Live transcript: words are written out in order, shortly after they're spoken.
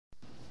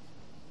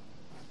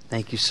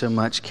Thank you so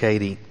much,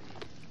 Katie.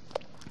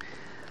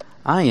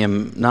 I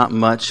am not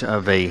much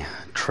of a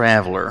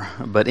traveler,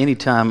 but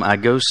anytime I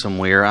go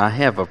somewhere, I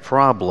have a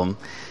problem,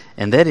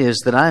 and that is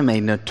that I'm a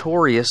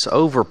notorious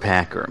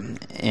overpacker.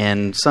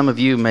 And some of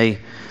you may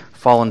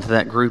fall into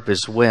that group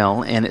as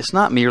well. And it's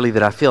not merely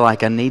that I feel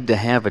like I need to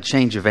have a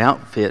change of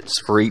outfits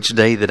for each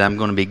day that I'm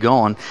going to be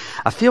gone.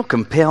 I feel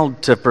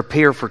compelled to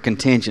prepare for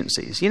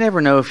contingencies. You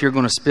never know if you're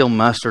going to spill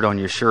mustard on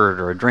your shirt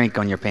or a drink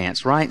on your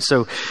pants, right?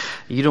 So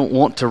you don't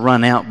want to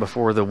run out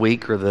before the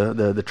week or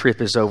the trip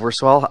is over.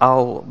 So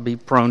I'll be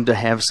prone to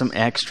have some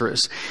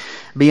extras.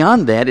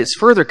 Beyond that, it's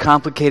further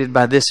complicated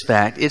by this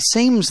fact. It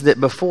seems that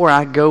before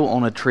I go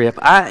on a trip,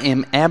 I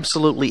am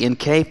absolutely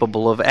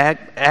incapable of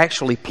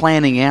actually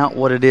planning out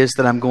what it is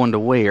that I'm going to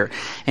wear.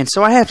 And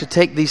so I have to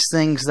take these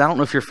things, I don't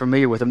know if you're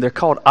familiar with them, they're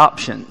called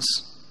options,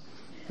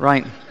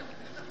 right?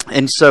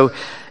 And so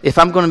if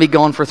I'm going to be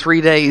gone for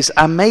 3 days,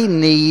 I may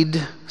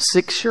need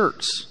 6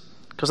 shirts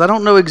because I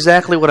don't know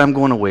exactly what I'm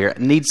going to wear. I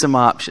need some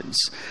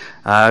options.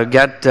 I've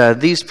got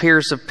these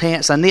pairs of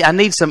pants. I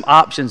need some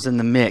options in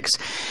the mix.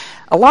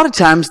 A lot of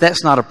times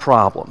that's not a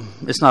problem.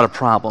 It's not a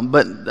problem.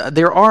 But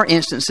there are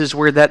instances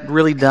where that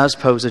really does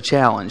pose a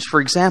challenge.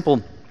 For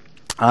example,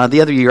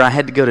 the other year I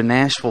had to go to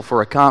Nashville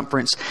for a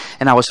conference,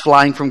 and I was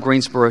flying from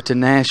Greensboro to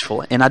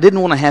Nashville. And I didn't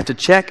want to have to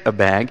check a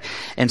bag.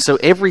 And so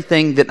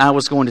everything that I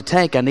was going to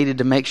take, I needed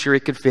to make sure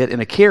it could fit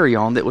in a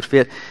carry-on that would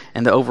fit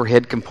in the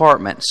overhead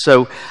compartment.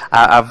 So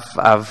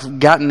I've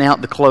gotten out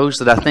the clothes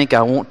that I think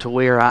I want to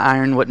wear. I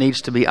iron what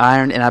needs to be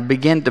ironed, and I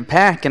begin to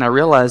pack, and I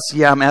realize,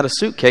 I'm out of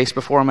suitcase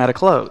before I'm out of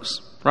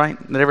clothes. Right?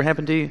 That ever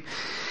happened to you?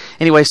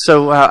 Anyway,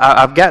 so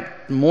I've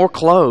got more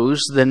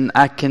clothes than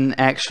I can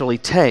actually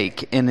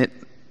take, and it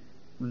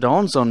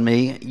dawns on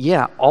me,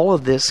 all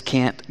of this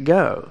can't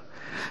go.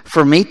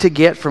 For me to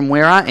get from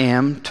where I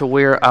am to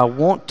where I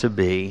want to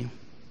be,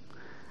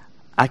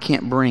 I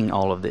can't bring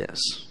all of this.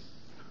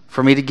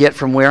 For me to get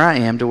from where I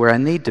am to where I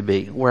need to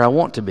be, where I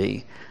want to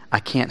be,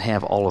 I can't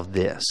have all of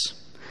this.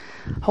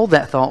 Hold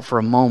that thought for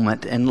a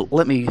moment, and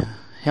let me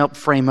help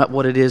frame up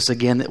what it is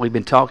again that we've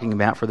been talking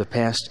about for the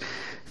past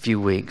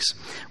few weeks.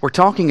 We're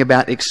talking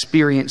about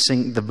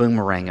experiencing the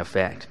boomerang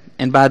effect.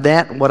 And by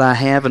that, what I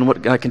have and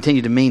what I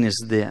continue to mean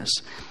is this.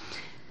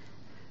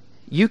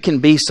 You can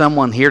be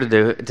someone here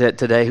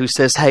today who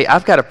says, hey,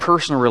 I've got a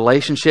personal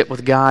relationship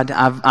with God.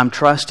 I'm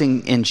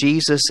trusting in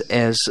Jesus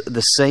as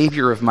the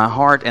Savior of my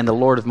heart and the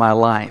Lord of my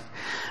life.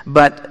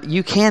 But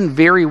you can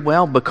very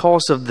well,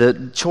 because of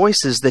the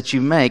choices that you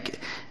make,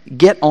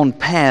 get on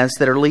paths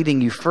that are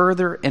leading you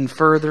further and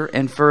further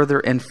and further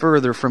and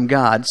further from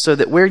God, so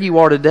that where you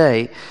are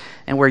today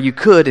and where you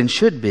could and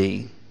should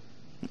be,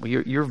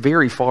 you're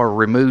very far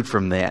removed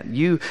from that.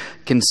 You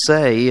can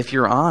say, if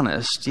you're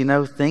honest,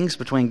 things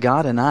between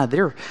God and I,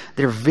 they're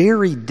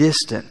very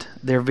distant.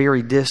 They're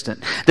very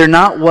distant. They're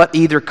not what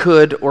either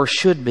could or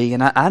should be,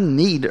 and I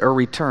need a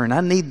return. I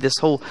need this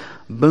whole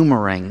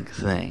boomerang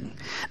thing.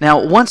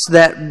 Now, once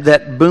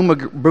that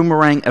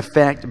boomerang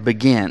effect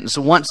begins,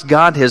 once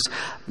God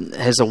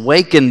has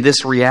awakened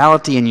this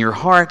reality in your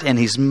heart, and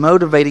He's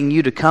motivating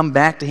you to come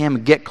back to Him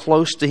and get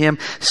close to Him,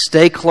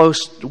 stay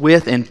close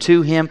with and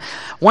to Him,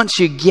 once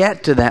you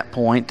get to that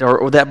point,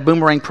 or that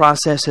boomerang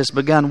process has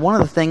begun, one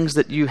of the things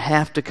that you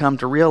have to come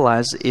to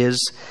realize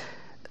is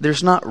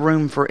there's not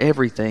room for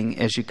everything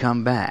as you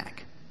come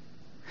back.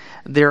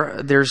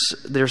 There's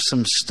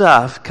some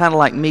stuff, kind of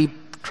like me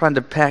trying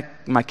to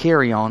pack my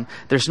carry-on,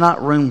 there's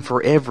not room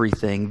for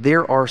everything.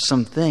 There are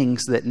some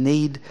things that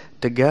need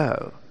to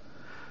go.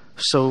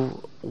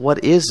 So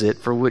what is it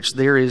for which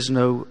there is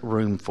no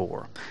room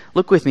for?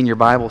 Look with me in your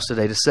Bibles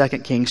today to 2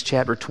 Kings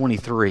chapter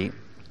 23.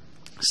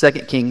 2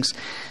 Kings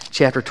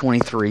chapter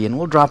 23, and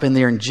we'll drop in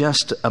there in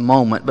just a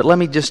moment. But let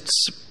me just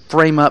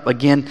frame up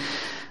again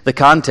the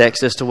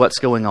context as to what's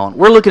going on.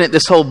 We're looking at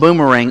this whole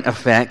boomerang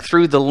effect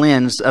through the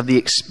lens of the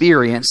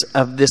experience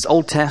of this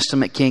Old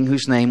Testament king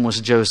whose name was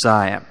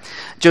Josiah.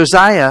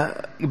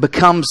 Josiah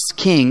becomes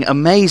king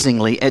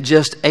amazingly at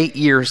just 8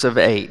 years of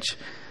age.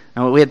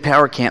 Now, we had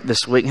Power Camp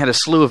this week and had a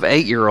slew of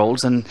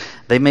 8-year-olds, and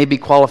they may be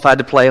qualified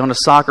to play on a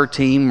soccer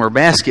team or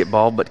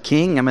basketball, but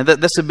king,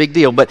 that's a big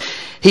deal. But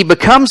he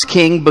becomes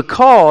king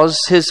because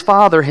his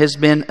father has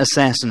been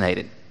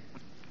assassinated.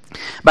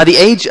 By the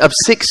age of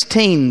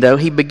 16, though,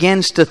 he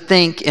begins to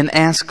think and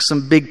ask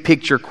some big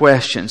picture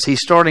questions.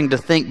 He's starting to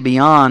think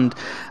beyond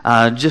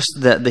just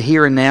the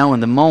here and now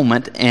and the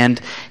moment, and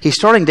he's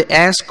starting to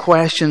ask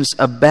questions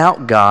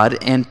about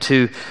God and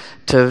to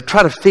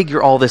try to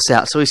figure all this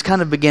out. So he's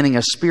kind of beginning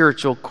a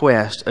spiritual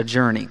quest, a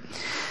journey.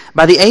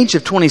 By the age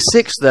of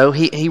 26, though,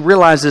 he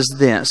realizes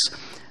this.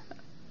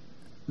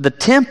 The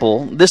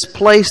temple, this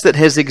place that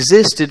has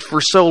existed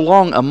for so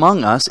long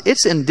among us,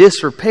 it's in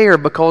disrepair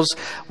because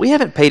we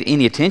haven't paid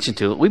any attention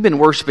to it. We've been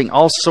worshiping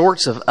all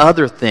sorts of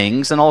other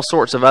things and all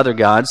sorts of other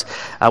gods.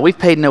 We've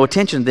paid no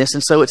attention to this,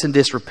 and so it's in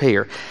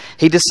disrepair.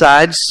 He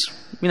decides,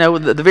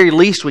 the very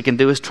least we can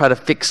do is try to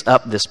fix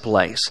up this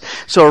place.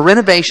 So a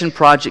renovation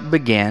project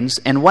begins,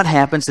 and what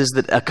happens is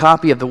that a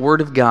copy of the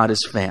Word of God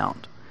is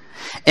found.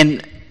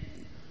 And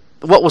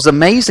what was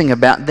amazing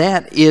about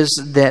that is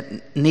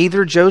that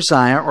neither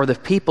Josiah or the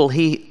people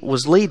he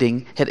was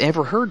leading had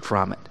ever heard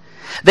from it.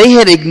 They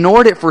had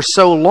ignored it for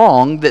so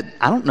long that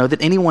I don't know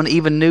that anyone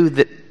even knew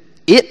that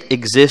it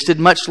existed,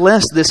 much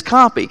less this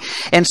copy.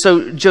 And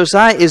so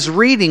Josiah is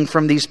reading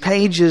from these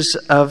pages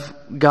of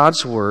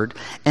God's Word,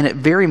 and it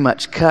very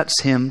much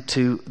cuts him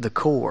to the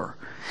core.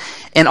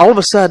 And all of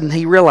a sudden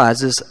he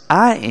realizes,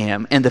 I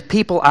am, and the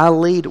people I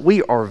lead,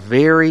 we are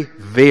very,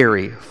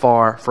 very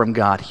far from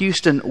God.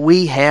 Houston,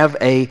 we have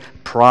a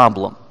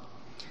problem.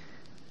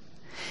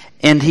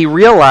 And he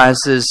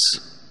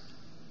realizes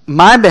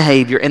my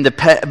behavior and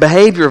the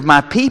behavior of my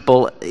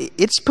people,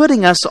 it's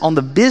putting us on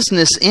the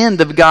business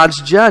end of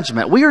God's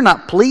judgment. We are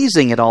not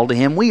pleasing at all to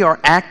Him. We are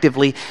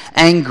actively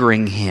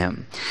angering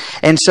Him.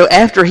 And so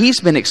after he's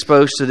been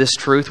exposed to this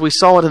truth, we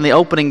saw it in the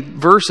opening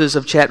verses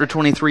of chapter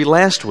 23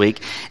 last week,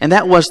 and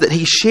that was that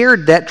he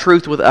shared that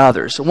truth with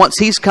others. Once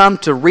he's come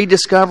to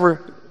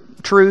rediscover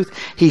truth,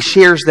 he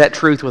shares that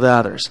truth with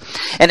others.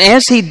 And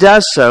as he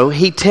does so,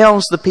 he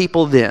tells the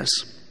people this.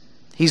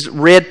 He's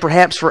read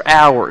perhaps for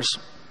hours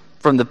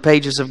from the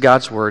pages of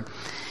God's Word.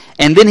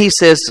 And then he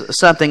says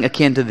something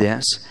akin to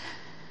this.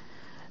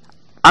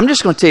 I'm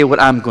just going to tell you what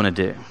I'm going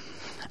to do.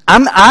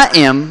 I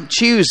am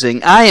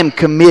choosing, I am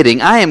committing,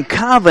 I am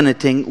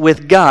covenanting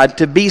with God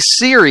to be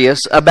serious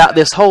about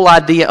this whole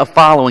idea of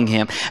following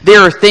Him. There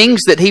are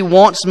things that He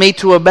wants me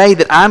to obey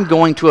that I'm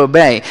going to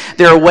obey.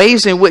 There are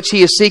ways in which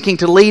He is seeking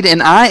to lead,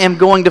 and I am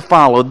going to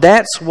follow.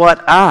 That's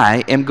what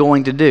I am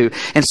going to do.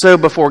 And so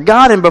before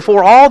God and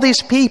before all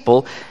these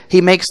people, he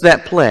makes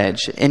that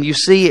pledge. And you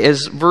see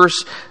as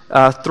verse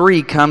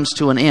 3 comes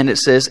to an end, it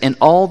says, and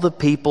all the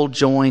people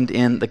joined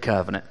in the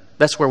covenant.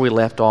 That's where we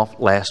left off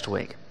last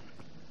week.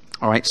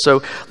 All right,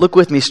 so look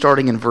with me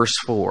starting in verse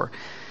 4.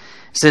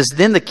 It says,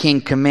 then the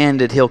king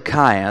commanded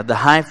Hilkiah, the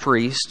high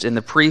priest, and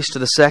the priests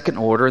of the second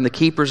order, and the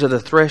keepers of the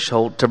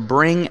threshold, to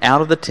bring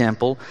out of the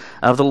temple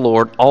of the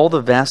Lord all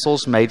the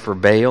vessels made for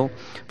Baal,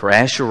 for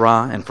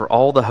Asherah, and for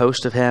all the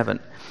host of heaven.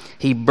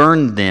 He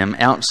burned them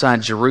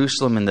outside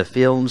Jerusalem in the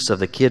fields of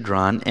the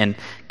Kidron and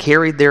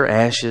carried their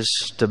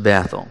ashes to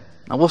Bethel.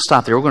 Now we'll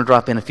stop there. We're going to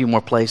drop in a few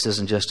more places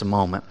in just a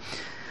moment.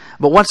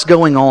 But what's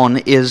going on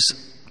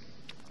is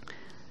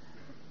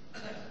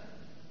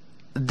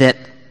that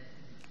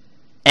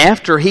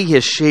after he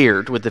has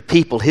shared with the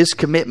people his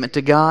commitment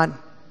to God,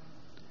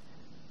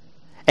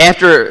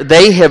 after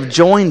they have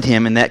joined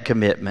him in that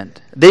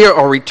commitment, they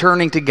are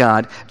returning to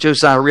God,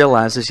 Josiah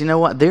realizes, you know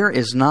what, there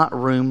is not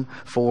room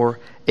for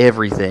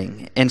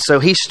everything. And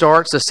so he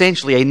starts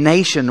essentially a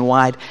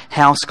nationwide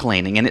house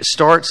cleaning, and it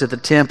starts at the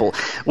temple,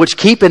 which,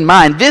 keep in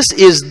mind, this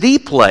is the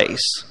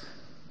place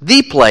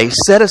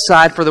set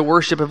aside for the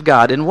worship of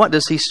God. And what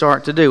does he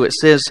start to do? It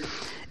says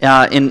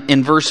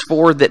in verse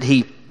 4 that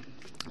he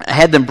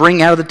had them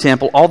bring out of the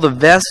temple all the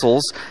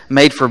vessels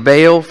made for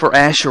Baal, for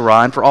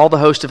Asherah, and for all the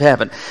host of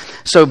heaven.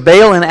 So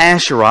Baal and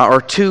Asherah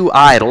are two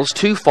idols,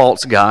 two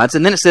false gods,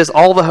 and then it says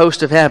all the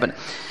host of heaven.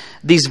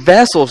 These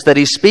vessels that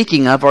he's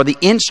speaking of are the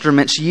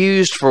instruments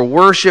used for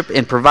worship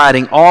and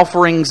providing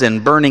offerings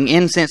and burning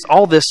incense,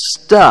 all this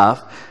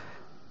stuff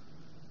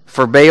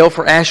for Baal,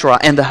 for Asherah,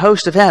 and the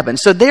host of heaven.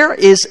 So there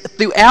is,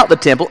 throughout the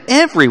temple,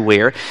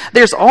 everywhere,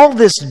 there's all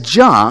this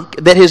junk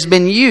that has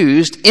been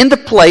used in the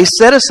place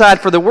set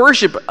aside for the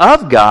worship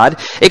of God,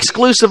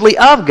 exclusively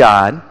of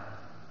God,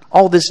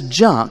 all this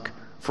junk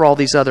for all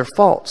these other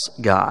false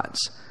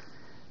gods.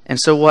 And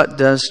so what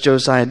does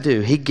Josiah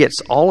do? He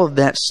gets all of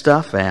that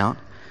stuff out,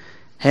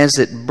 has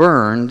it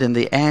burned, and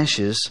the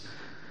ashes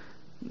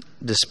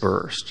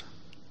dispersed.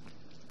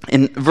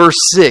 In verse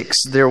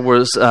 6, there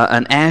was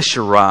an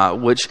Asherah,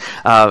 which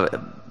kind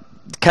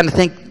of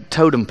think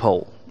totem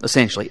pole,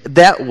 essentially.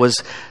 That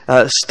was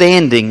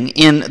standing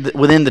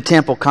within the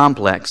temple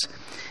complex.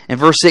 In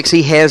verse 6,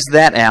 he has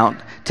that out,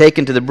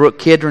 taken to the brook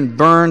Kidron,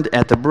 burned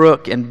at the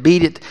brook, and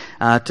beat it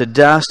to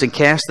dust, and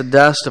cast the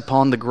dust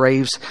upon the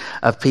graves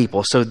of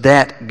people. So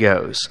that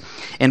goes.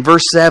 In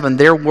verse 7,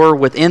 there were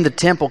within the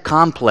temple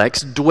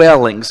complex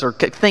dwellings, or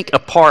think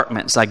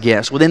apartments, I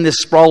guess, within this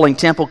sprawling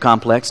temple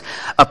complex,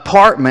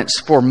 apartments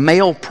for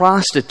male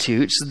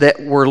prostitutes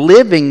that were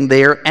living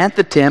there at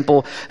the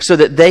temple so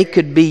that they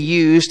could be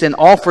used and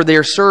offer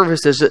their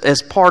services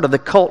as part of the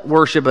cult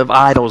worship of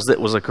idols that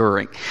was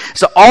occurring.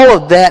 So all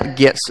of that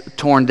gets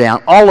torn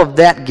down. All of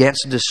that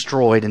gets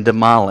destroyed and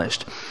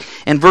demolished.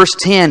 In verse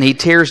 10, he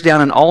tears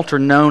down an altar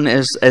known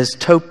as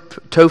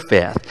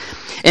Topheth.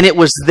 And it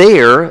was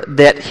there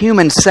that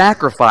human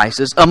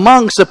sacrifices,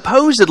 among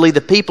supposedly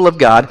the people of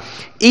God,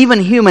 even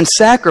human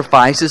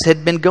sacrifices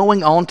had been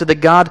going on to the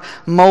god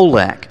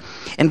Molech.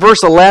 In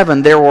verse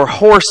 11, there were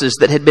horses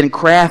that had been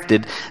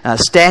crafted,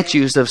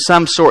 statues of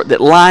some sort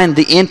that lined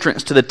the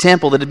entrance to the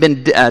temple that had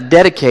been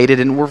dedicated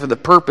and were for the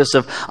purpose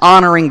of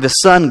honoring the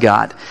sun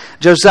god.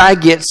 Josiah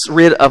gets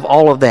rid of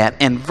all of that.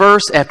 And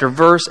verse after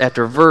verse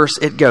after verse,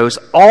 it goes.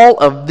 All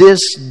of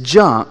this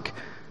junk,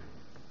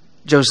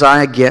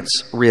 Josiah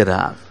gets rid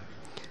of.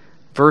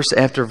 Verse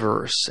after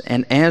verse.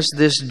 And as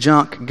this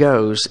junk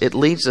goes, it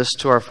leads us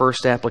to our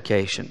first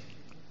application.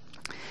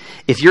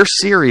 If you're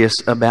serious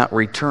about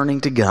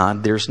returning to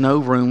God, there's no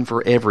room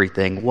for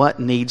everything. What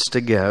needs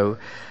to go?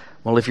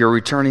 Well, if you're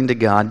returning to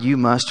God, you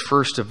must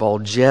first of all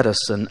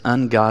jettison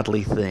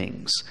ungodly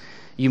things.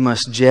 You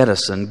must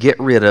jettison, get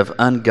rid of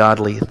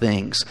ungodly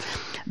things.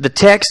 The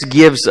text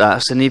gives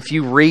us, and if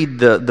you read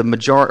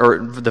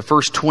the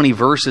first 20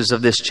 verses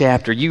of this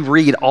chapter, you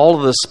read all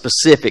of the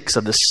specifics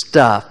of the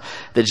stuff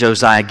that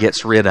Josiah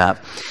gets rid of.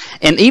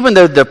 And even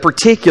though the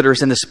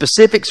particulars and the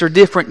specifics are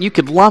different, you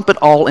could lump it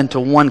all into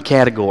one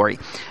category.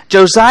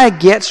 Josiah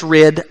gets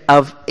rid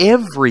of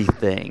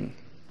everything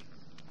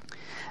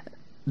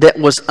that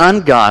was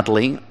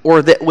ungodly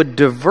or that would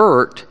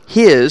divert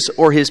his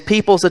or his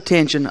people's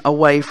attention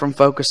away from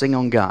focusing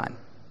on God.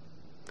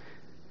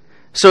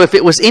 So if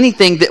it was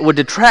anything that would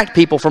detract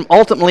people from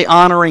ultimately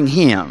honoring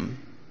him,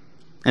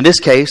 in this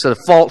case a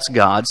false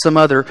god, some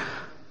other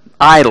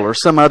idol or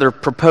some other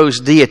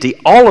proposed deity,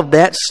 all of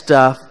that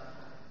stuff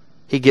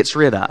he gets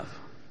rid of.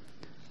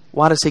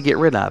 Why does he get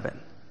rid of it?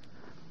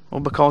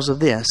 Well, because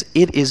of this.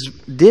 It is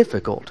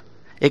difficult,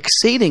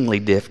 exceedingly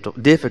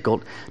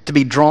difficult to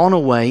be drawn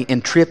away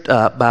and tripped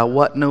up by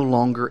what no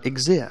longer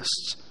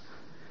exists.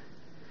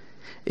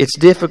 It's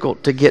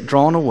difficult to get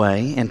drawn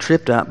away and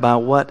tripped up by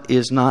what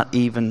is not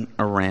even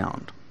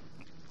around.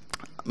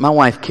 My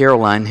wife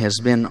Caroline has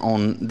been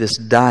on this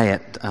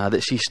diet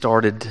that she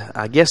started,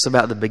 I guess,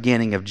 about the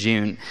beginning of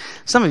June.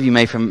 Some of you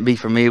may be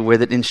familiar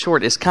with it. In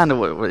short, it's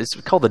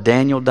called the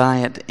Daniel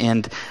diet,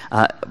 and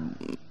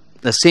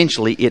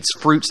essentially it's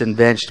fruits and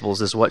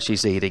vegetables is what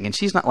she's eating. And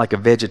she's not like a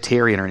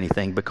vegetarian or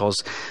anything,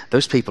 because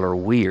those people are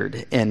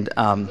weird. And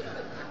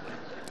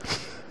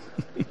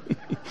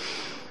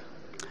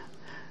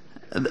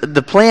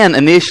the plan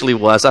initially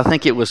was, I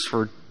think it was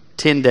for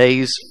 10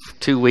 days,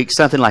 2 weeks,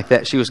 something like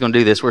that, she was going to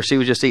do this, where she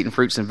was just eating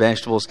fruits and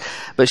vegetables.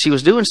 But she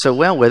was doing so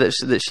well with it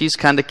that she's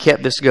kind of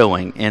kept this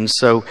going. And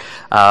so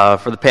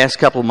for the past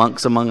couple of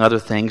months, among other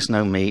things,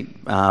 no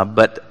meat.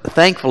 But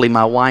thankfully,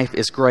 my wife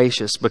is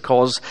gracious,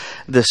 because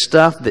the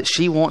stuff that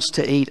she wants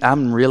to eat,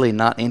 I'm really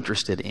not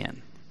interested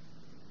in.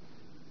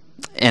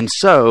 And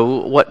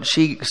so what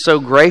she so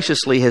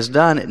graciously has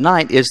done at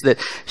night is that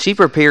she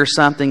prepares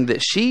something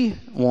that she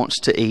wants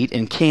to eat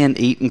and can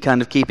eat in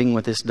kind of keeping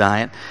with this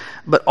diet,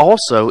 but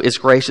also is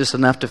gracious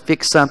enough to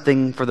fix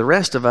something for the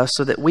rest of us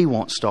so that we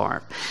won't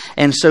starve.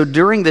 And so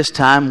during this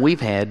time,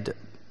 we've had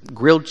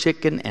grilled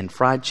chicken and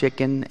fried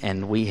chicken,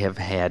 and we have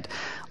had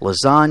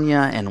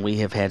lasagna, and we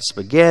have had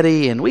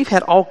spaghetti, and we've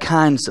had all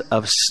kinds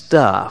of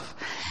stuff.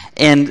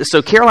 And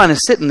so Caroline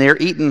is sitting there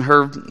eating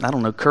her, I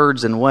don't know,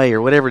 curds and whey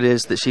or whatever it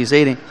is that she's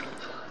eating.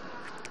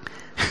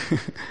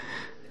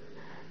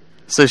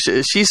 So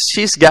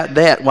she's got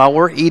that while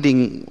we're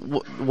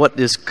eating what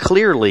is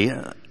clearly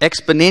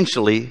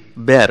exponentially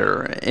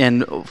better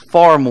and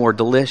far more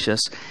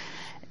delicious.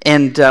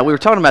 And we were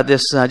talking about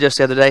this just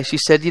the other day. She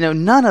said,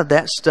 none of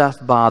that stuff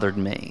bothered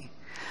me.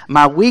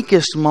 My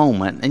weakest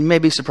moment, and you may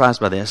be surprised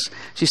by this,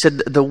 she said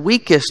the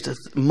weakest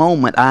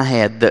moment I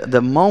had,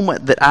 the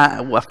moment that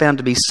I found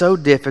to be so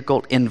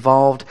difficult,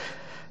 involved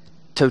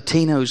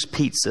Totino's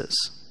pizzas.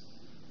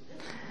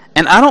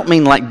 And I don't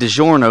mean like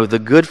DiGiorno, the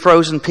good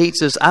frozen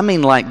pizzas. I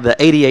mean like the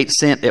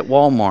 88-cent at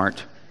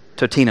Walmart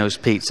Totino's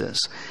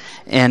pizzas.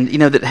 And,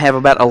 that have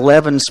about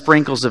 11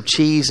 sprinkles of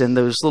cheese and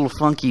those little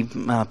funky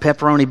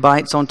pepperoni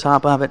bites on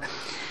top of it.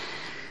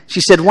 She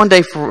said one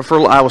day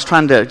I was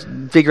trying to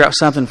figure out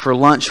something for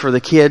lunch for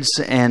the kids,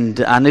 and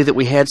I knew that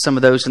we had some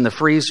of those in the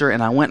freezer,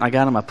 and I went and I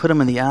got them, I put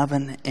them in the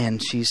oven, and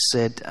she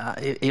said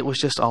it was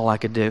just all I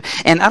could do.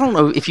 And I don't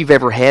know if you've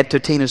ever had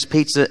Totino's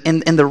pizza.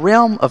 In the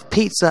realm of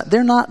pizza,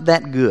 they're not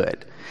that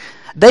good.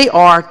 They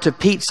are to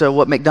pizza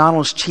what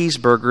McDonald's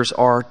cheeseburgers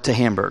are to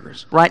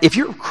hamburgers, right? If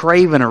you're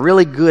craving a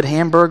really good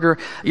hamburger,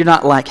 you're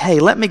not like, hey,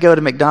 let me go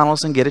to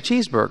McDonald's and get a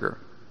cheeseburger,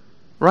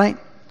 right?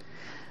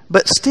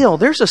 But still,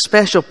 there's a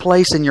special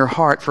place in your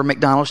heart for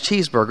McDonald's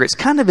cheeseburger. It's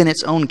kind of in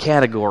its own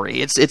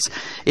category. It's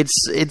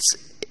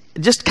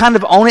just kind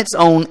of on its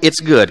own.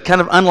 It's good,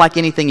 kind of unlike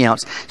anything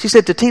else. She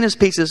said Totino's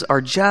pizzas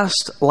are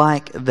just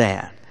like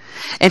that.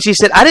 And she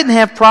said, I didn't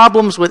have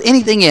problems with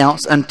anything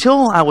else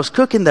until I was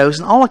cooking those,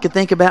 and all I could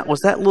think about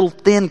was that little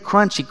thin,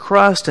 crunchy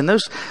crust and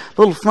those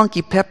little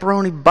funky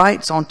pepperoni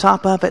bites on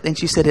top of it. And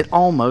she said it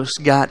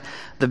almost got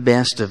the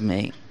best of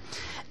me.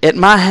 At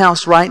my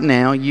house right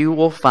now, you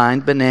will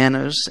find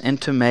bananas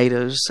and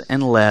tomatoes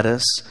and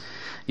lettuce.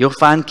 You'll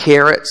find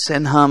carrots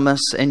and hummus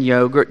and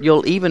yogurt.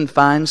 You'll even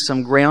find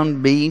some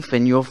ground beef,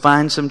 and you'll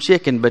find some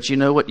chicken. But you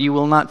know what you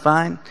will not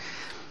find?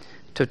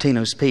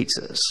 Totino's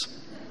pizzas.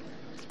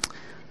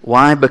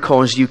 Why?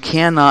 Because you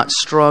cannot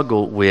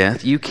struggle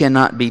with, you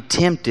cannot be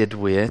tempted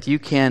with, you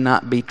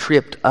cannot be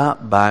tripped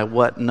up by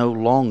what no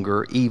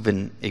longer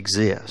even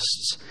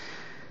exists.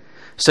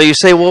 So you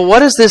say, well, what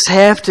does this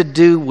have to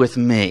do with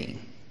me?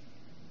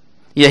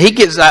 Yeah,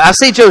 I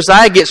see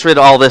Josiah gets rid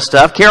of all this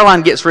stuff.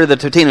 Caroline gets rid of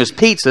the Totino's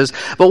pizzas.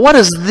 But what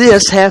does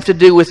this have to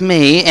do with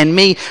me and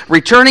me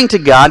returning to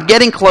God,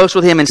 getting close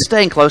with Him and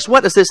staying close?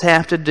 What does this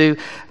have to do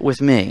with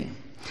me?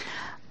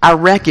 I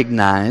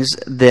recognize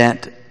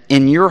that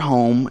in your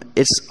home,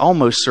 it's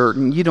almost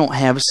certain you don't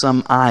have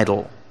some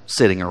idol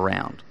sitting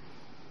around.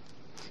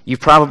 You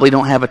probably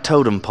don't have a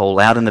totem pole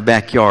out in the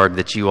backyard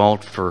that you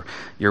offer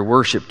your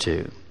worship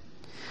to.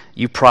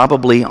 You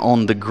probably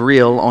on the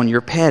grill on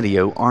your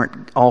patio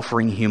aren't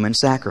offering human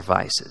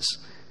sacrifices.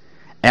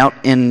 Out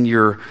in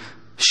your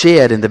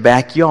shed in the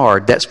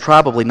backyard, that's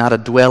probably not a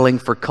dwelling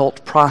for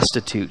cult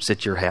prostitutes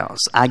at your house.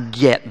 I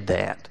get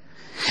that.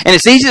 And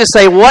it's easy to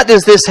say, what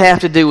does this have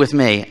to do with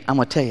me? I'm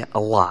going to tell you, a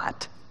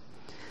lot.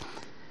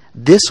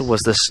 This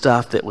was the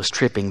stuff that was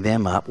tripping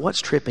them up. What's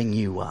tripping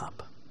you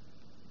up?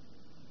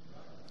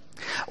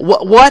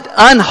 What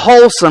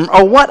unwholesome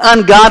or what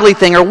ungodly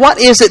thing or what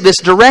is it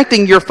that's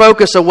directing your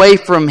focus away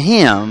from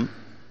Him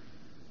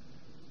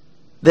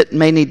that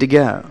may need to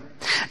go?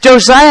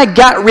 Josiah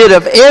got rid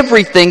of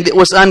everything that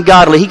was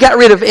ungodly. He got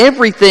rid of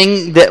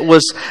everything that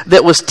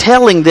was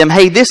telling them,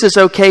 hey, this is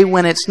okay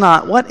when it's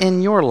not. What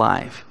in your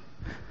life?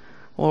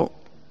 Well,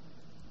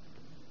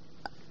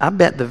 I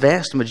bet the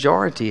vast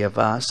majority of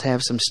us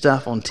have some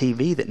stuff on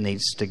TV that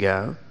needs to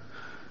go.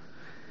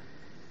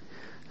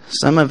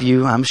 Some of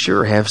you, I'm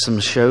sure, have some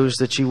shows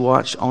that you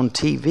watch on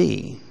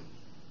TV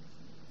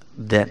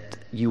that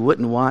you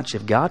wouldn't watch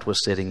if God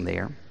was sitting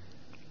there.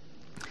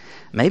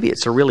 Maybe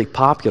it's a really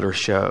popular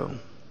show,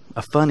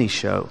 a funny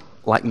show,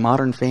 like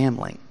Modern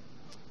Family.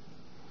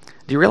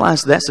 Do you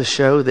realize that's a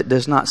show that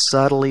does not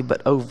subtly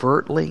but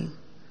overtly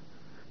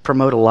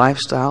promote a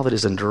lifestyle that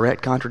is in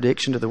direct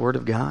contradiction to the Word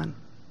of God?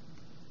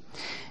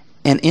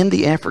 And in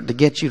the effort to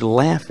get you to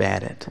laugh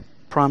at it,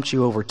 prompts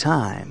you over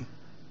time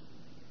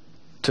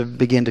to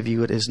begin to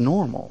view it as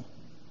normal,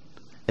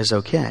 as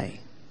okay.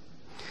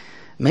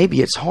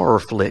 Maybe it's horror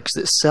flicks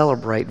that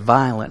celebrate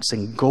violence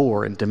and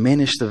gore and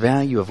diminish the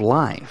value of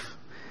life.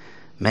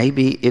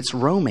 Maybe it's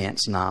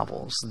romance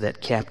novels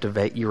that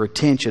captivate your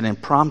attention and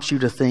prompt you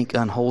to think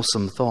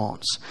unwholesome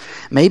thoughts.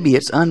 Maybe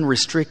it's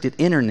unrestricted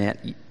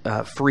internet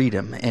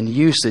freedom and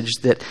usage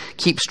that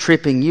keeps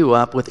tripping you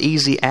up with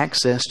easy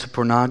access to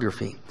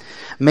pornography.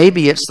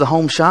 Maybe it's the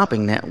home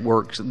shopping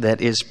network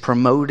that is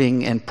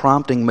promoting and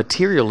prompting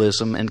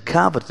materialism and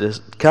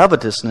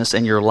covetousness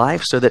in your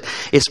life so that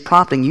it's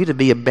prompting you to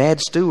be a bad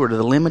steward of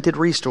the limited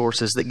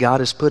resources that God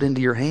has put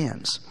into your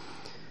hands.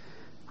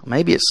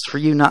 Maybe it's for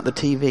you not the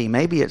TV.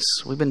 Maybe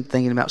it's, we've been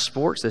thinking about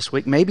sports this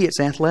week, maybe it's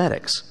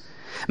athletics.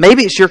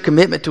 Maybe it's your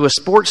commitment to a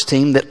sports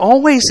team that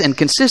always and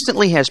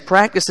consistently has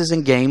practices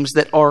and games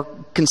that are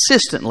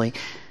consistently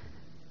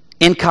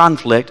in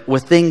conflict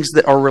with things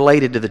that are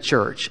related to the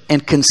church.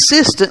 And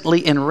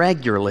consistently and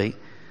regularly,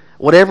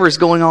 whatever is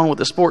going on with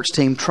the sports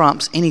team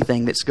trumps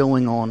anything that's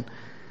going on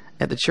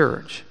at the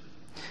church.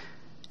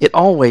 It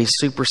always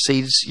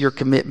supersedes your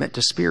commitment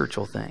to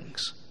spiritual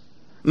things.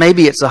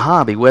 Maybe it's a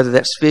hobby, whether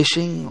that's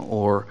fishing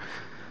or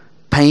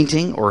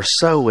painting or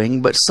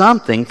sewing, but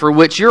something for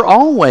which you're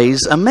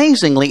always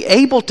amazingly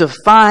able to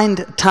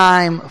find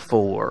time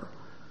for.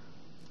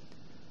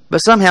 But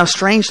somehow,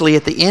 strangely,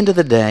 at the end of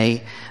the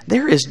day,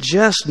 there is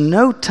just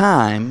no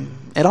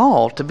time at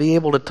all to be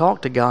able to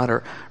talk to God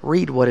or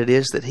read what it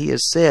is that He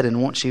has said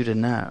and wants you to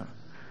know.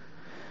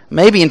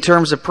 Maybe in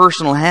terms of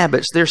personal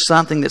habits, there's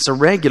something that's a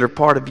regular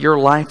part of your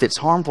life that's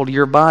harmful to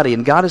your body,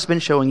 and God has been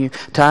showing you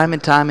time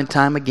and time and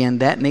time again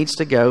that needs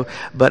to go,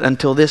 but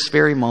until this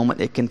very moment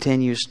it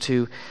continues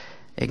to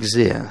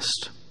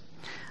exist.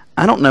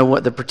 I don't know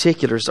what the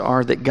particulars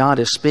are that God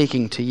is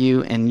speaking to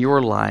you in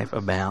your life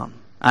about.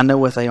 I know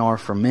what they are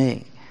for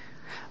me.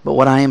 But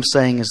what I am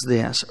saying is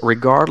this: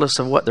 regardless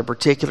of what the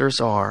particulars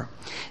are,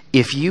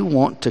 if you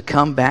want to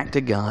come back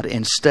to God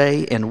and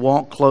stay and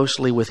walk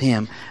closely with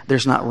Him,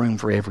 there's not room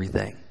for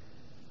everything.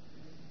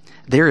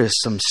 There is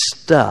some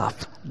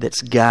stuff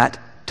that's got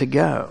to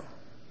go.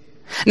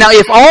 Now,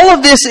 if all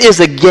of this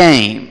is a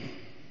game,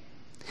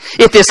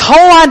 if this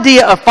whole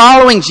idea of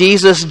following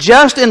Jesus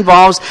just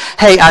involves,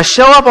 hey, I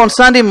show up on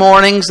Sunday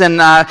mornings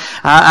and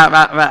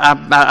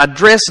I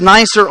dress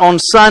nicer on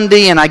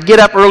Sunday and I get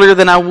up earlier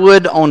than I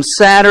would on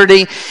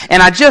Saturday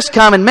and I just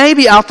come and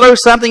maybe I'll throw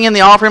something in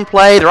the offering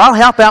plate or I'll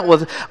help out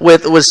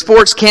with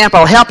sports camp,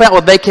 I'll help out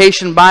with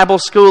vacation Bible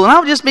school and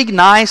I'll just be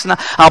nice and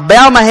I'll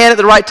bow my head at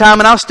the right time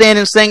and I'll stand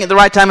and sing at the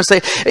right time and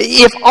say,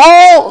 if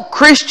all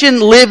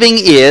Christian living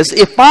is,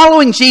 if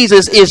following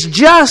Jesus is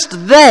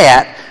just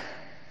that,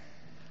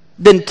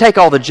 then take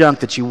all the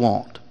junk that you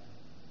want.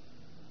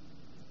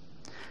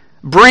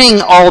 Bring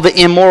all the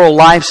immoral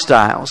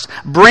lifestyles.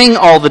 Bring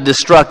all the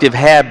destructive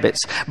habits.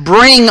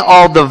 Bring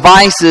all the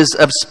vices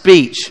of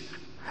speech.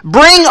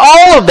 Bring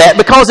all of that,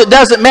 because it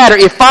doesn't matter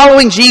if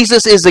following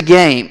Jesus is a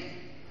game.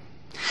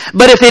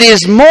 But if it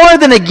is more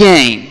than a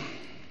game,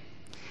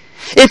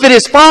 if it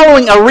is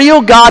following a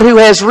real God who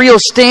has real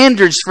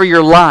standards for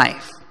your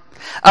life,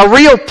 a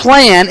real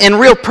plan and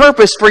real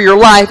purpose for your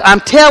life, I'm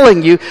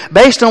telling you,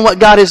 based on what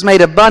God has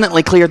made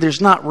abundantly clear, there's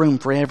not room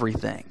for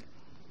everything.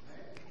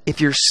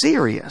 If you're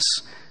serious,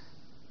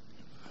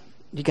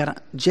 you got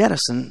to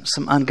jettison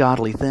some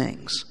ungodly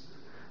things.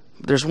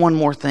 There's one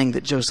more thing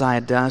that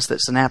Josiah does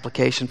that's an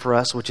application for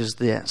us, which is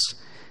this.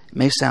 It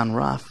may sound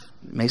rough,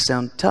 it may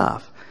sound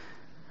tough,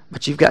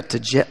 But you've got to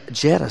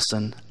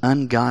jettison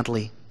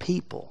ungodly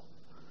people.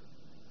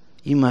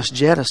 You must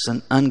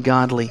jettison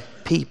ungodly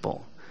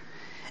people.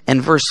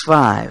 In verse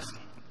 5,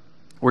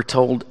 we're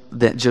told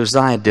that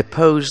Josiah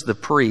deposed the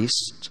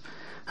priests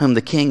whom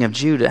the king of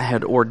Judah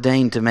had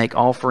ordained to make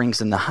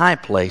offerings in the high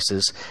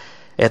places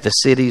at the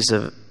cities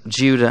of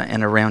Judah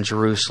and around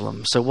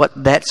Jerusalem. So what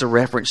that's a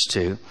reference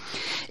to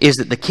is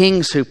that the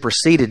kings who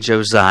preceded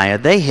Josiah,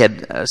 they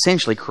had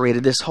essentially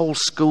created this whole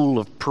school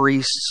of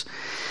priests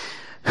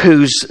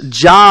whose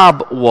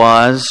job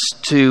was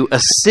to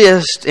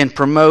assist and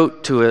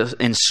promote, to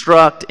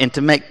instruct, and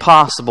to make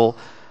possible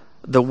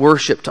the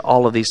worship to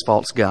all of these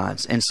false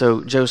gods. And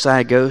so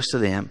Josiah goes to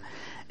them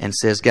and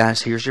says,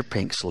 guys, here's your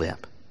pink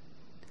slip.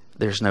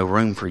 There's no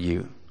room for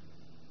you.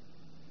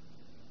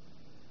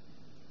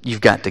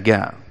 You've got to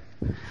go.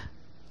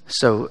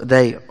 So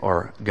they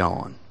are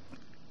gone.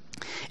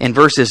 In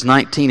verses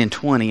 19 and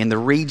 20, in the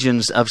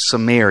regions of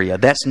Samaria,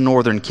 that's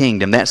northern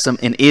kingdom, that's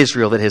in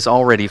Israel that has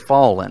already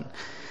fallen,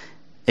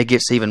 it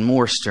gets even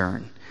more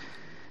stern.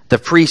 The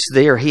priest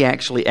there, he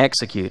actually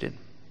executed,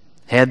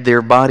 had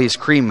their bodies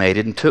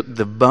cremated, and took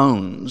the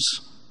bones,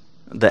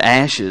 the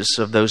ashes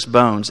of those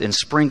bones, and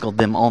sprinkled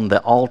them on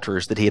the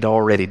altars that he had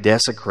already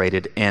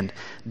desecrated and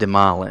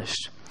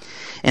demolished.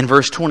 In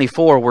verse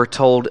 24, we're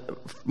told,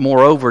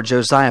 moreover,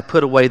 Josiah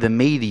put away the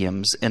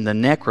mediums and the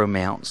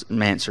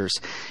necromancers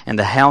and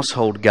the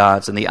household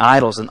gods and the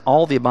idols and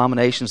all the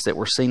abominations that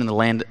were seen in the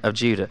land of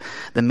Judah.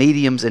 The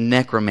mediums and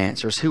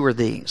necromancers, who are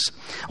these?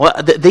 Well,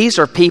 these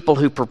are people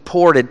who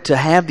purported to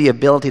have the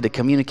ability to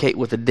communicate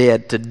with the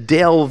dead, to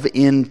delve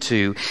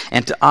into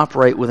and to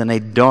operate within a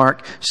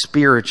dark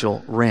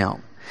spiritual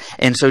realm.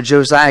 And so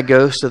Josiah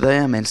goes to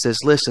them and says,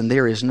 listen,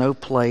 there is no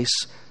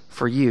place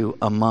for you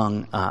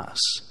among us.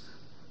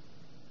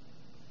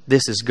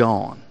 This is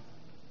gone.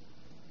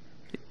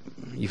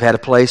 You've had a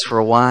place for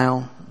a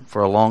while,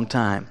 for a long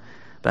time,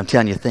 but I'm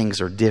telling you, things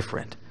are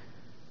different,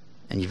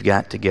 and you've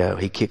got to go.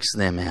 He kicks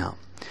them out.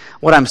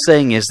 What I'm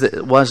saying is that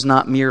it was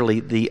not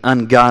merely the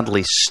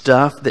ungodly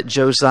stuff that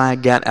Josiah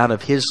got out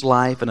of his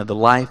life and of the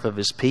life of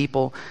his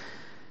people.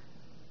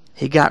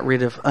 He got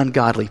rid of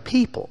ungodly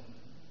people.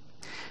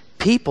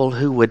 People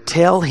who would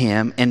tell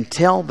him and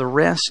tell the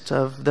rest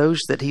of those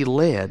that he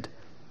led,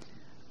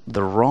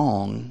 the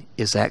wrong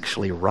is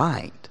actually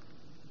right.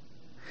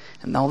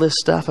 And all this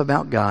stuff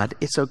about God,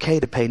 it's okay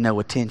to pay no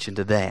attention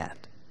to that.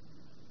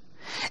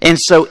 And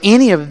so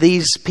any of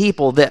these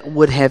people that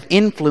would have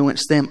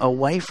influenced them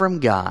away from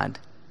God,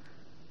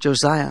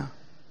 Josiah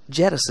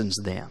jettisons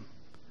them.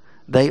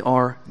 They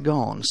are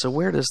gone. So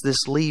where does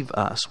this leave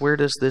us? Where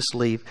does this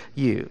leave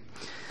you?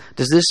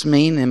 Does this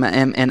mean,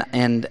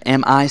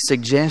 am I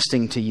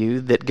suggesting to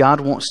you that God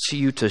wants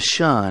you to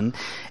shun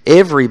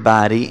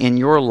everybody in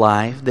your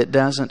life that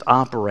doesn't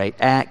operate,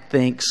 act,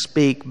 think,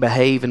 speak,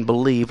 behave, and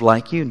believe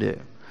like you do?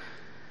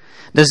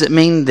 Does it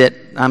mean that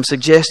I'm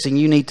suggesting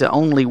you need to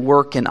only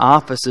work in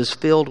offices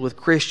filled with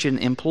Christian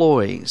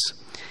employees?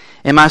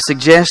 Am I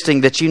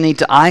suggesting that you need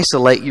to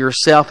isolate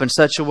yourself in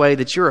such a way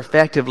that you're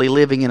effectively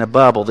living in a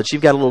bubble, that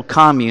you've got a little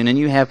commune and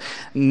you have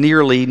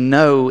nearly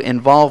no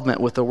involvement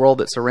with the world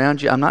that's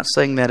around you? I'm not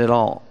saying that at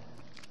all.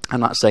 I'm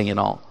not saying it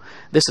all.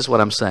 This is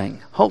what I'm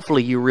saying.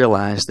 Hopefully you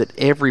realize that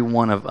every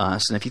one of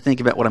us, and if you think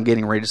about what I'm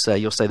getting ready to say,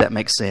 you'll say that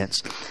makes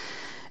sense.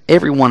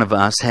 Every one of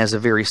us has a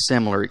very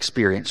similar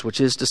experience, which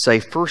is to say,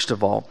 first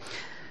of all,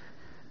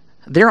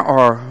 there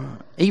are,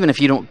 even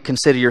if you don't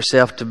consider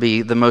yourself to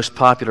be the most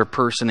popular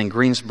person in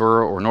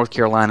Greensboro or North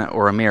Carolina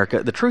or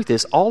America, the truth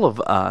is all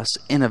of us,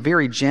 in a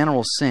very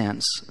general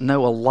sense,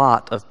 know a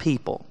lot of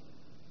people,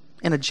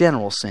 in a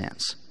general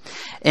sense.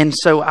 And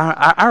so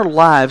our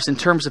lives, in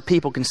terms of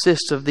people,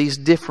 consist of these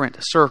different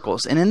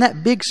circles. And in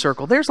that big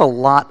circle, there's a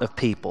lot of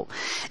people.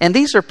 And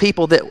these are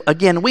people that,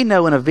 again, we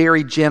know in a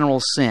very general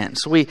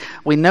sense. We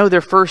know their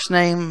first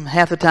name.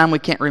 Half the time we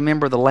can't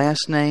remember the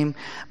last name.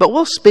 But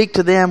we'll speak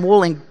to them.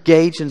 We'll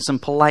engage in some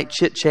polite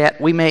chit-chat.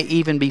 We may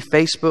even be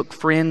Facebook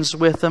friends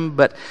with them.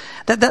 But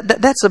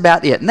that's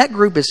about it. And that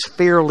group is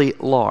fairly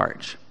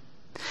large.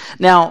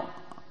 Now,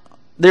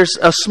 there's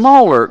a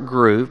smaller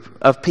group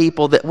of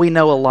people that we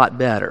know a lot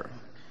better.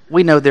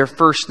 We know their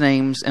first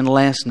names and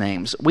last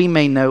names. We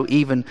may know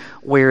even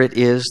where it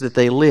is that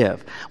they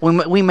live.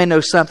 We may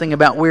know something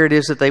about where it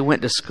is that they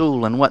went to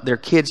school and what their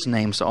kids'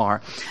 names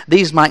are.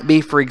 These might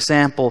be, for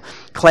example,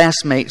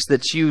 classmates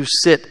that you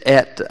sit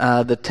at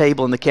the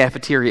table in the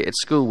cafeteria at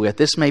school with.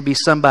 This may be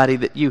somebody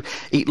that you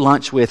eat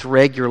lunch with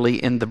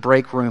regularly in the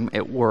break room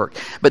at work.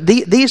 But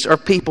these are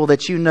people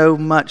that you know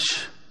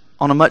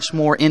on a much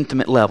more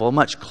intimate level, a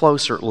much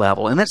closer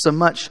level. And that's a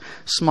much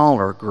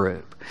smaller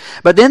group.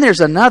 But then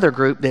there's another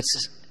group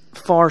that's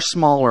far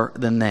smaller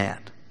than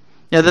that.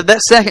 Now,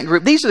 that second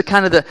group, these are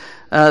kind of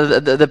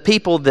the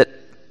people that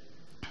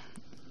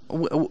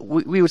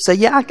we would say,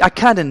 yeah, I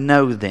kind of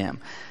know them.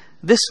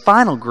 This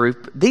final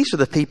group, these are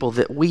the people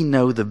that we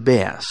know the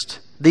best.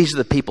 These are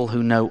the people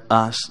who know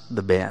us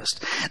the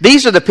best.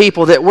 These are the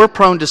people that we're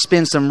prone to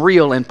spend some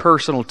real and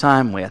personal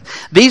time with.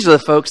 These are the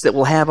folks that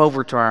we'll have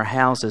over to our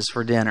houses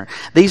for dinner.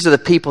 These are the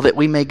people that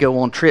we may go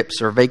on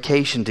trips or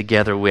vacation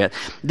together with.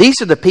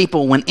 These are the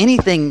people when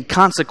anything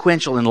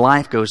consequential in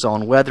life goes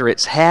on, whether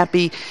it's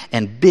happy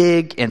and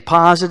big and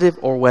positive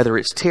or whether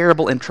it's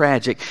terrible and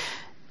tragic,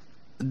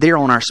 they're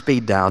on our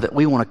speed dial that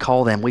we want to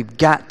call them. We've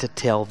got to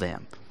tell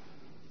them.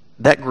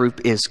 That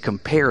group is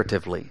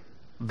comparatively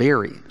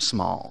very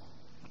small.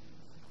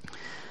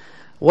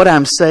 What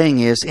I'm saying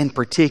is, in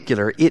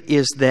particular, it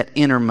is that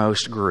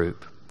innermost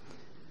group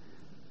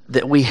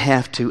that we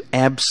have to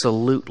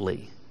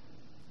absolutely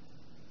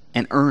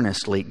and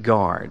earnestly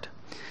guard.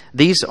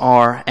 These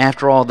are,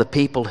 after all, the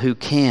people who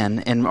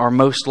can and are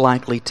most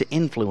likely to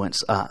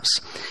influence us.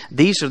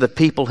 These are the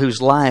people whose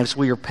lives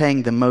we are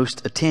paying the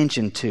most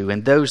attention to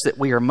and those that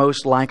we are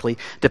most likely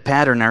to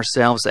pattern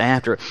ourselves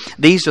after.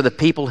 These are the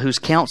people whose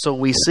counsel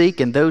we seek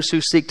and those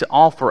who seek to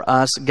offer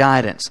us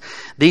guidance.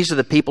 These are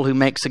the people who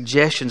make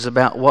suggestions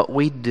about what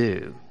we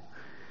do.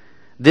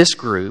 This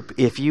group,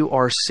 if you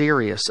are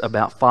serious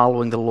about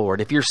following the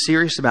Lord, if you're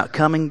serious about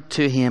coming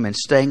to Him and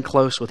staying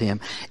close with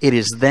Him, it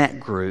is that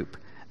group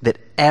that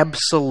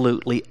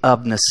absolutely,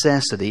 of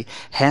necessity,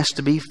 has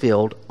to be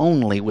filled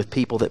only with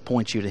people that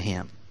point you to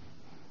Him.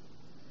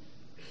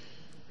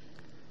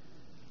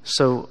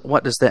 So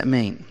what does that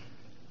mean?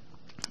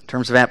 In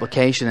terms of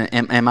application,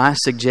 am I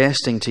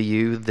suggesting to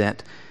you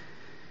that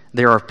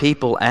there are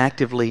people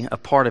actively a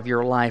part of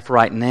your life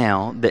right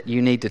now that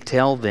you need to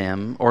tell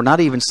them, or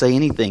not even say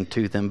anything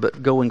to them,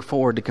 but going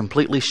forward to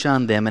completely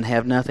shun them and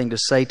have nothing to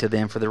say to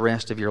them for the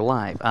rest of your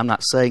life? I'm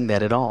not saying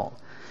that at all.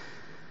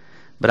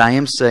 But I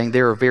am saying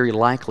there are very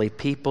likely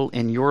people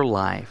in your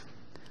life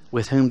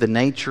with whom the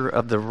nature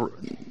of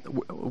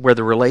where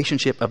the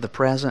relationship of the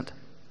present,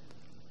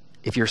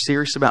 if you're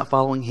serious about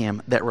following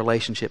Him, that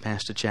relationship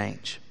has to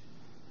change.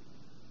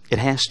 It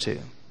has to,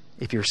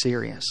 if you're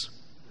serious.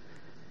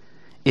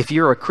 If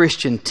you're a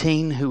Christian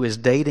teen who is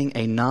dating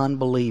a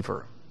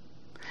non-believer,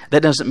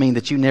 that doesn't mean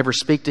that you never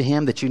speak to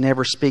him, that you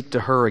never speak to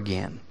her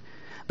again.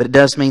 But it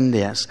does mean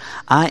this: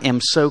 I am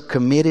so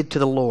committed to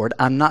the Lord,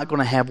 I'm not going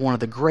to have one of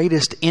the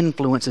greatest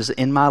influences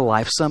in my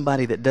life,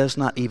 somebody that does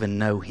not even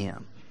know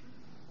Him.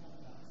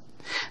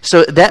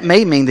 So that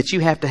may mean that you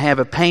have to have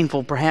a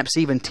painful, perhaps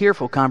even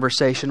tearful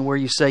conversation where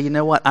you say, you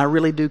know what, I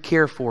really do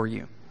care for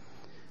you.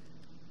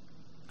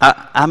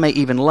 I may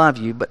even love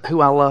you, but who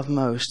I love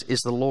most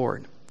is the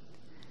Lord.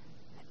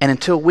 And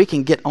until we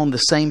can get on the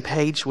same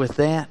page with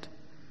that,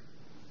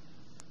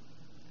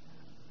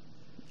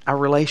 our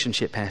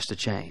relationship has to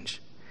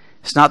change.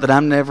 It's not that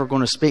I'm never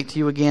going to speak to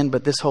you again,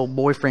 but this whole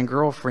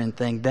boyfriend-girlfriend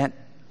thing,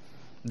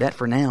 that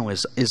for now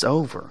is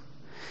over.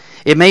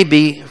 It may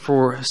be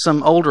for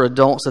some older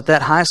adults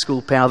that high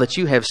school pal that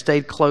you have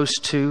stayed close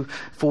to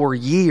for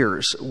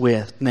years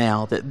with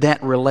now,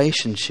 that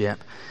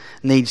relationship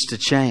needs to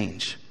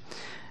change.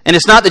 And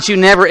it's not that you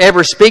never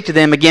ever speak to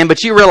them again,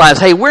 but you realize,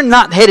 hey, we're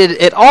not headed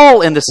at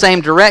all in the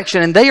same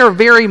direction, and they are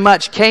very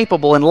much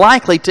capable and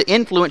likely to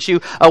influence you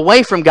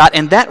away from God,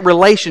 and that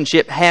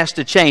relationship has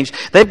to change.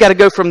 They've got to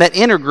go from that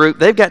inner group,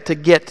 they've got to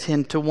get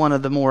into one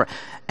of the more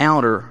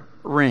outer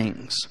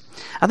rings.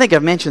 I think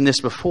I've mentioned this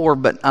before,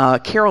 but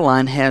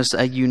Caroline has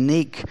a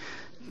unique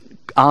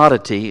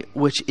oddity,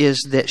 which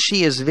is that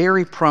she is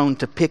very prone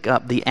to pick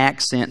up the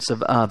accents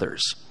of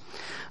others.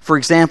 For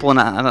example, and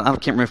I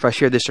can't remember if I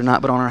shared this or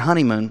not, but on our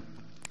honeymoon,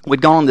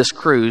 we'd gone on this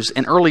cruise,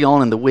 and early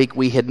on in the week,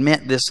 we had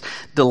met this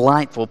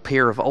delightful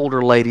pair of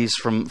older ladies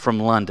from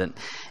London.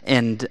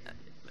 And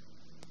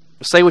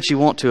say what you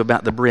want to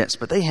about the Brits,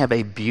 but they have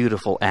a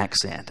beautiful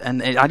accent,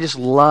 and I just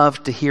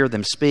love to hear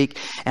them speak.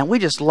 And we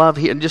just love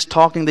just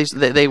talking.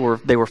 They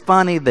were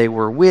funny, they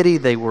were witty,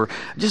 they were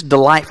just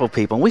delightful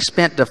people. And we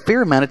spent a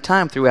fair amount of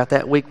time throughout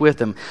that week with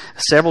them.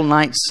 Several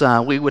nights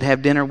we would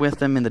have dinner with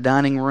them in the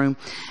dining room.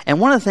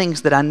 And one of the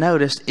things that I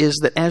noticed is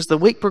that as the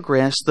week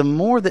progressed, the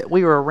more that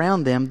we were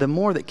around them, the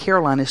more that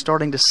Caroline is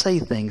starting to say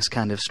things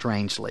kind of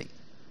strangely.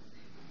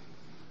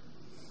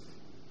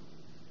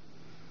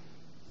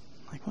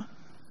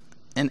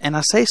 And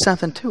I say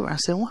something to her. I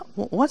said,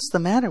 what's the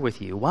matter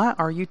with you? Why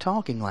are you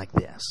talking like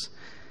this?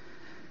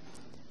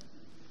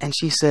 And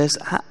she says,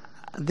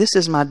 this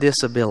is my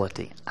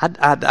disability.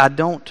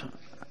 I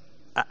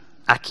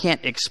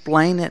can't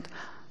explain it.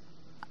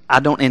 I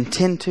don't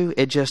intend to.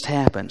 It just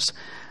happens.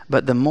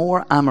 But the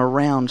more I'm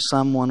around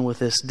someone with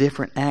this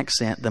different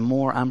accent, the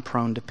more I'm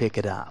prone to pick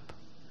it up.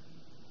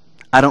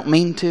 I don't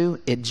mean to.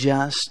 It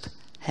just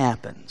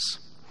happens.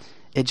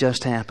 It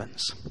just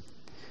happens.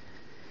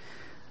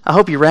 I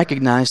hope you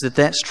recognize that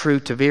that's true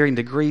to varying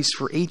degrees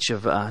for each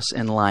of us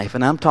in life.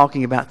 And I'm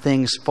talking about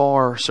things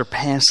far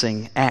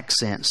surpassing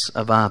accents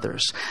of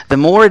others. The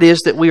more it is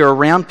that we are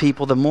around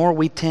people, the more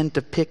we tend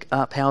to pick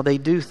up how they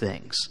do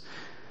things.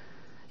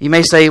 You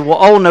may say, well,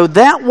 oh no,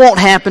 that won't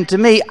happen to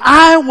me.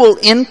 I will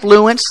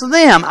influence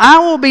them. I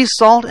will be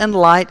salt and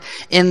light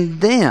in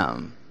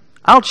them.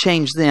 I'll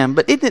change them.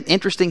 But isn't it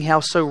interesting how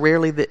so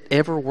rarely that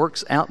ever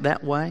works out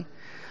that way?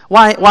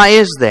 Why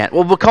is that?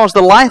 Well, because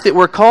the life that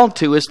we're called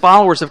to as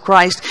followers of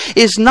Christ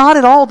is not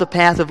at all the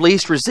path of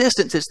least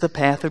resistance. It's the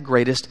path of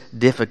greatest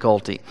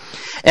difficulty.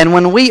 And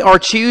when we are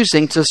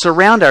choosing to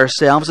surround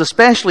ourselves,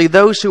 especially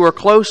those who are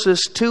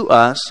closest to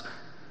us,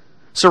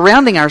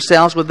 surrounding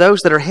ourselves with those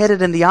that are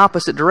headed in the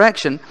opposite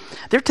direction,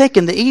 they're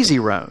taking the easy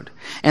road.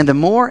 And the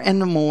more and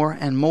the more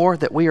and more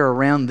that we are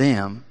around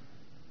them,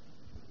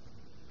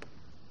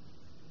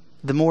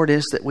 the more it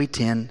is that we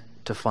tend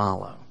to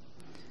follow.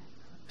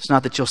 It's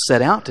not that you'll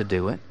set out to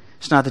do it.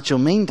 It's not that you'll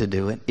mean to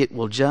do it. It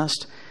will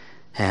just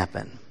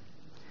happen.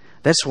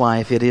 That's why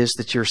if it is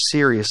that you're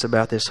serious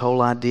about this whole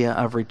idea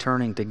of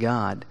returning to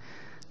God,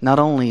 not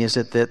only is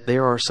it that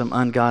there are some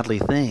ungodly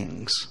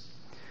things,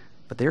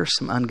 but there are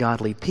some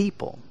ungodly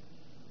people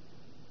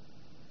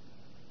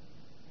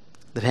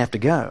that have to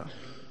go.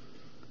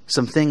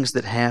 Some things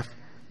that have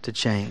to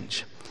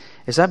change.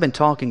 As I've been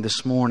talking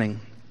this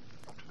morning,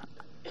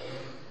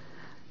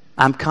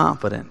 I'm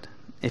confident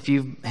if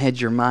you've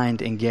had your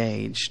mind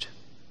engaged,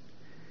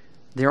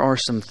 there are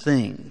some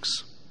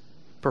things,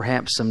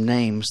 perhaps some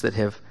names that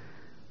have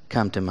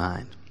come to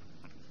mind.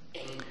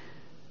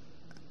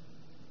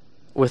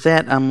 With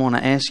that, I'm going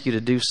to ask you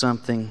to do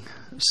something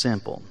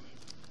simple.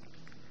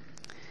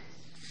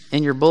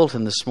 In your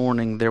bulletin this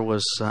morning, there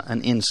was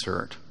an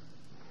insert.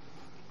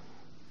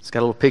 It's got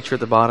a little picture at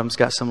the bottom. It's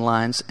got some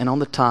lines. And on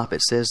the top,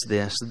 it says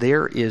this: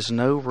 there is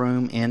no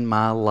room in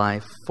my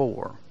life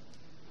for.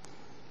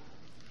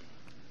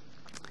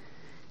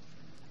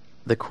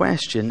 The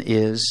question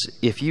is,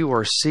 if you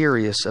are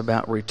serious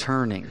about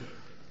returning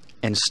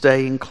and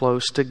staying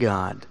close to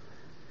God,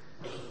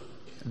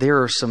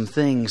 there are some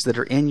things that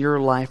are in your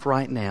life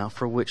right now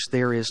for which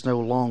there is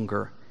no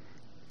longer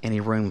any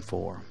room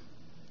for.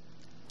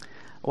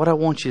 What I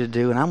want you to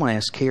do, and I'm going to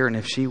ask Karen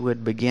if she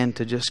would begin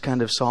to just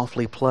kind of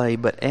softly play,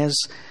 but as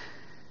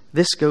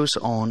this goes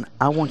on,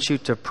 I want you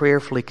to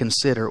prayerfully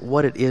consider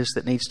what it is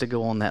that needs to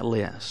go on that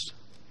list.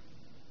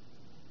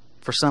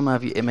 For some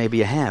of you, it may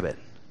be a habit.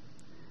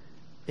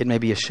 It may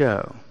be a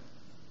show.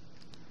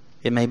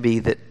 It may be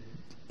that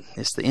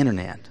it's the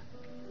internet.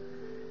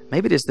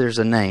 Maybe it is there's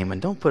a name,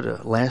 and don't put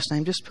a last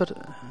name, just put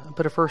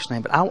a first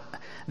name. But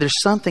there's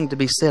something to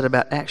be said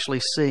about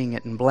actually seeing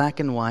it in black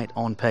and white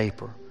on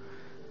paper.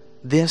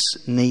 This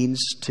needs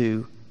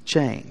to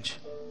change.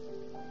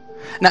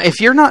 Now,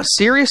 if you're not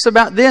serious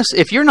about this,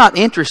 if you're not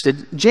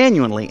interested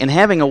genuinely in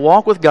having a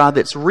walk with God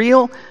that's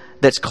real,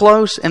 that's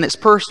close, and that's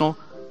personal,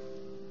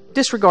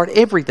 disregard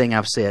everything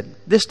I've said.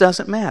 This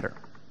doesn't matter.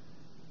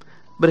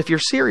 But if you're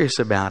serious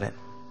about it,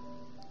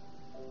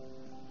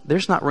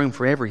 there's not room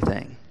for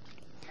everything.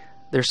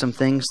 There's some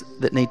things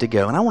that need to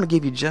go. And I want to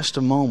give you just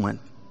a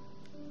moment,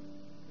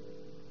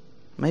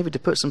 maybe to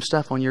put some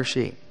stuff on your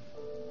sheet.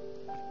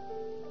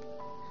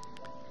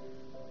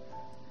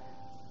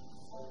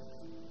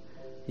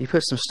 You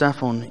put some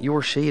stuff on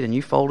your sheet and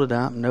you fold it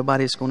up, and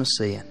nobody's going to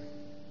see it.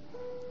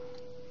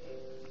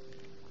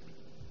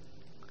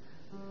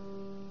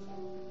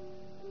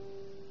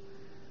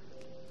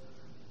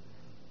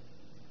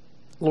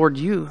 Lord,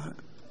 you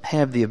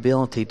have the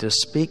ability to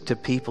speak to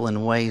people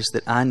in ways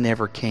that I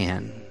never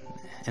can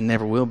and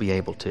never will be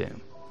able to.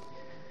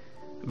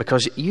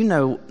 Because you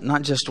know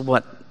not just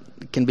what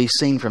can be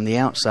seen from the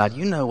outside,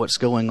 you know what's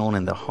going on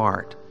in the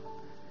heart.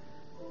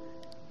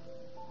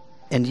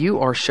 And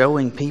you are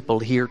showing people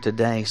here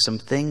today some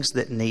things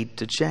that need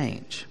to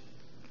change.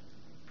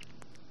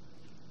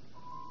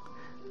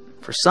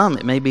 For some,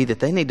 it may be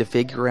that they need to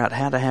figure out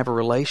how to have a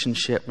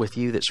relationship with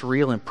you that's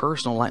real and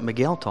personal, like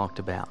Miguel talked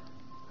about.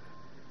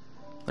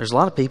 There's a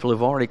lot of people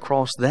who've already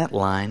crossed that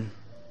line,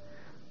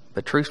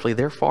 but truthfully,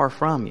 they're far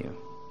from you.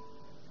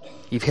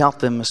 You've helped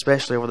them,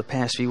 especially over the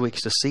past few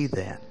weeks, to see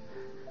that.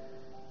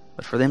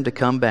 But for them to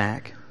come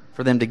back,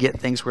 for them to get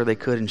things where they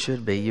could and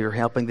should be, you're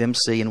helping them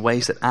see in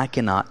ways that I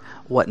cannot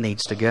what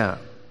needs to go,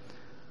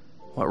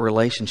 what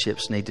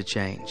relationships need to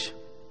change.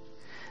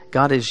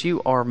 God, as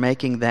you are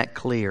making that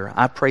clear,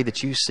 I pray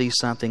that you see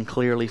something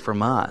clearly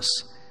from us.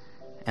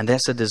 And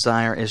that's a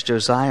desire, as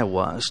Josiah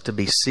was, to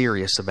be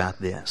serious about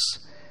this.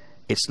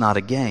 It's not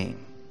a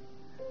game.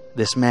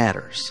 This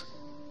matters.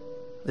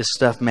 This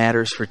stuff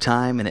matters for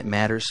time, and it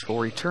matters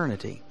for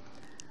eternity.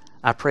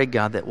 I pray,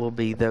 God, that we'll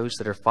be those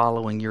that are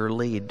following your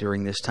lead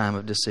during this time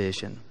of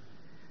decision.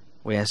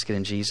 We ask it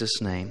in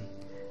Jesus' name.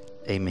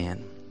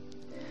 Amen.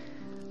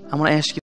 I want to ask you